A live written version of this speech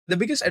The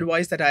biggest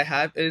advice that I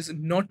have is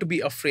not to be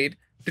afraid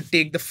to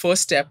take the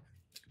first step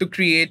to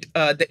create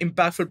the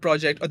impactful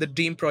project or the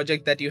dream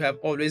project that you have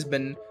always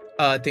been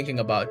thinking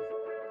about.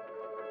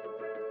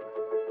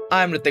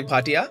 I'm Ritik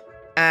Bhatia,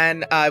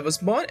 and I was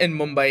born in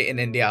Mumbai in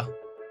India.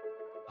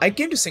 I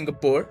came to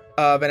Singapore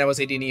when I was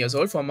 18 years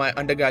old for my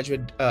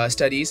undergraduate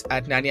studies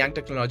at Nanyang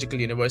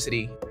Technological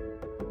University.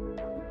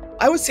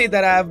 I would say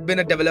that I've been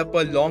a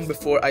developer long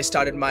before I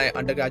started my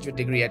undergraduate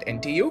degree at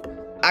NTU.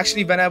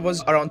 Actually, when I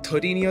was around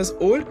 13 years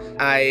old,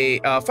 I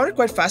found it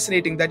quite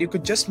fascinating that you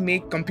could just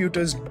make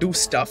computers do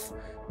stuff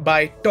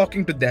by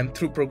talking to them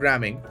through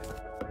programming.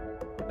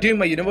 During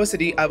my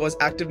university, I was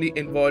actively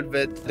involved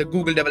with the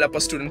Google Developer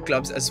Student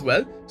Clubs as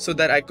well, so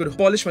that I could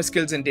polish my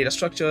skills in data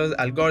structures,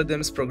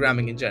 algorithms,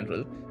 programming in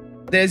general.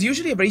 There's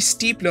usually a very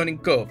steep learning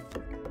curve.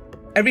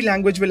 Every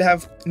language will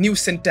have new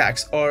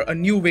syntax or a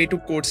new way to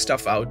code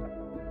stuff out.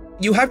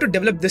 You have to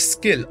develop this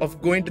skill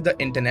of going to the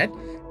internet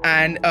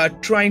and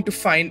trying to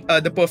find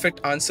the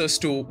perfect answers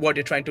to what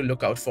you're trying to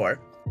look out for.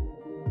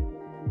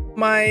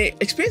 My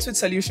experience with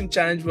Solution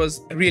Challenge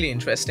was really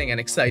interesting and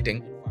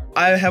exciting.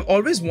 I have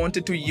always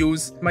wanted to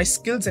use my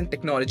skills and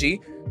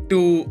technology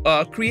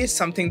to create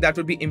something that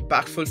would be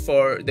impactful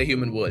for the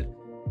human world.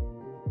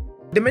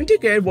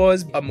 DementiCare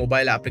was a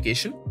mobile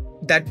application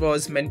that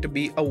was meant to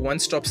be a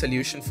one-stop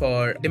solution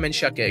for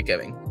dementia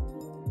caregiving.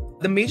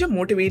 The major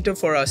motivator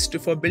for us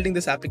for building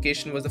this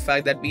application was the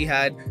fact that we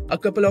had a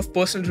couple of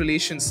personal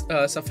relations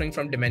suffering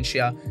from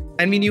dementia,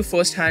 and we knew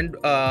firsthand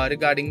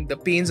regarding the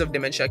pains of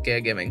dementia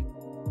caregiving.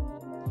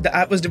 The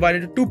app was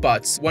divided into two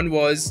parts. One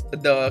was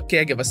the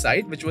caregiver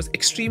side, which was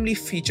extremely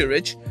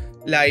feature-rich,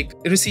 like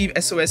receive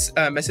SOS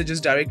messages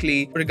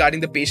directly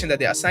regarding the patient that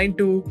they are assigned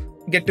to,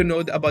 get to know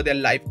about their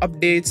life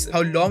updates,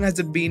 how long has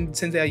it been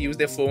since they have used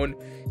their phone,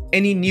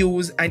 any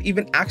news, and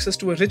even access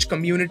to a rich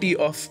community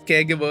of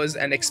caregivers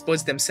and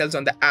experts themselves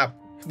on the app.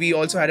 We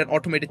also had an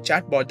automated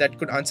chatbot that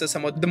could answer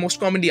some of the most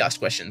commonly asked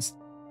questions.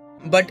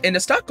 But in a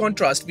stark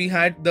contrast, we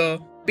had the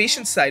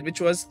patient side, which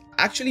was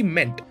actually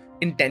meant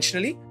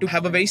intentionally to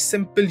have a very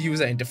simple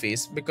user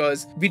interface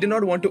because we did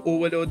not want to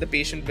overload the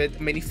patient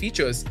with many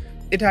features.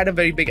 It had a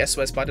very big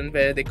SOS button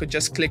where they could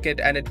just click it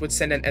and it would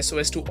send an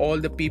SOS to all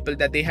the people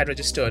that they had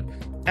registered,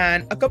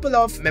 and a couple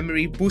of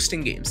memory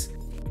boosting games.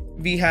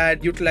 We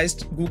had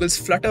utilized Google's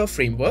Flutter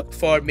framework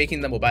for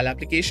making the mobile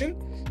application,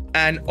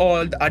 and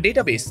our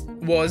database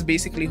was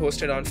basically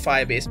hosted on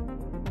Firebase.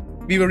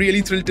 We were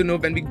really thrilled to know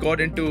when we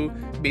got into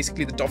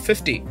basically the top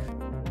 50.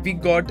 We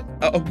got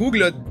a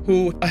Googler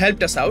who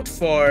helped us out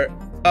for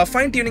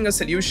fine-tuning a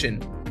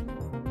solution.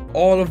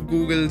 All of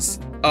Google's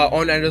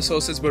online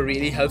resources were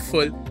really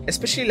helpful,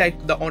 especially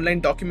like the online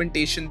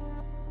documentation.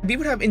 We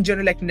would have in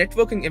general like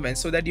networking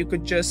events so that you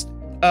could just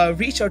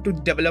reach out to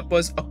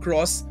developers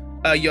across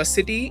your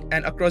city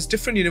and across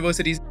different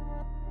universities.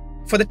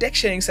 For the tech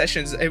sharing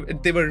sessions,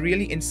 they were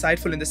really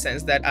insightful in the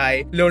sense that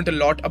I learned a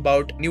lot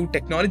about new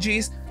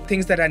technologies,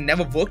 things that I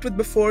never worked with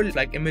before,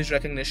 like image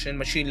recognition,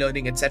 machine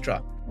learning,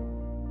 etc.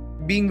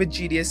 Being with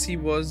GDSC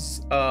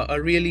was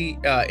a really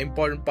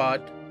important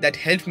part that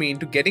helped me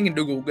into getting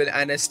into Google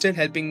and is still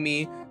helping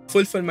me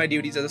fulfill my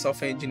duties as a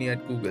software engineer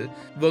at Google,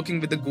 working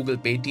with the Google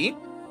Pay team.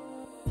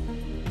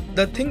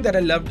 The thing that I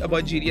loved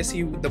about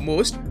GDSC the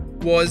most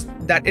was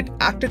that it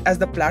acted as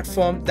the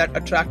platform that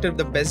attracted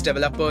the best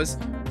developers.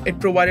 It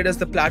provided us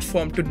the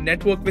platform to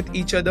network with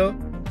each other,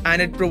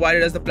 and it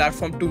provided us the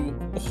platform to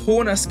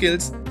hone our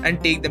skills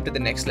and take them to the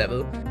next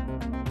level.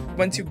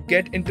 Once you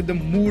get into the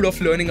mood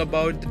of learning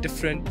about the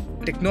different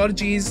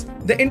technologies,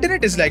 the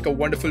internet is like a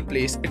wonderful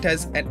place. It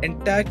has an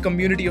entire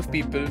community of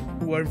people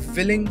who are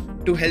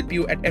willing to help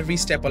you at every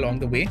step along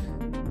the way.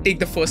 Take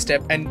the first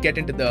step and get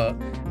into the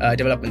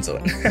development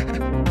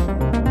zone.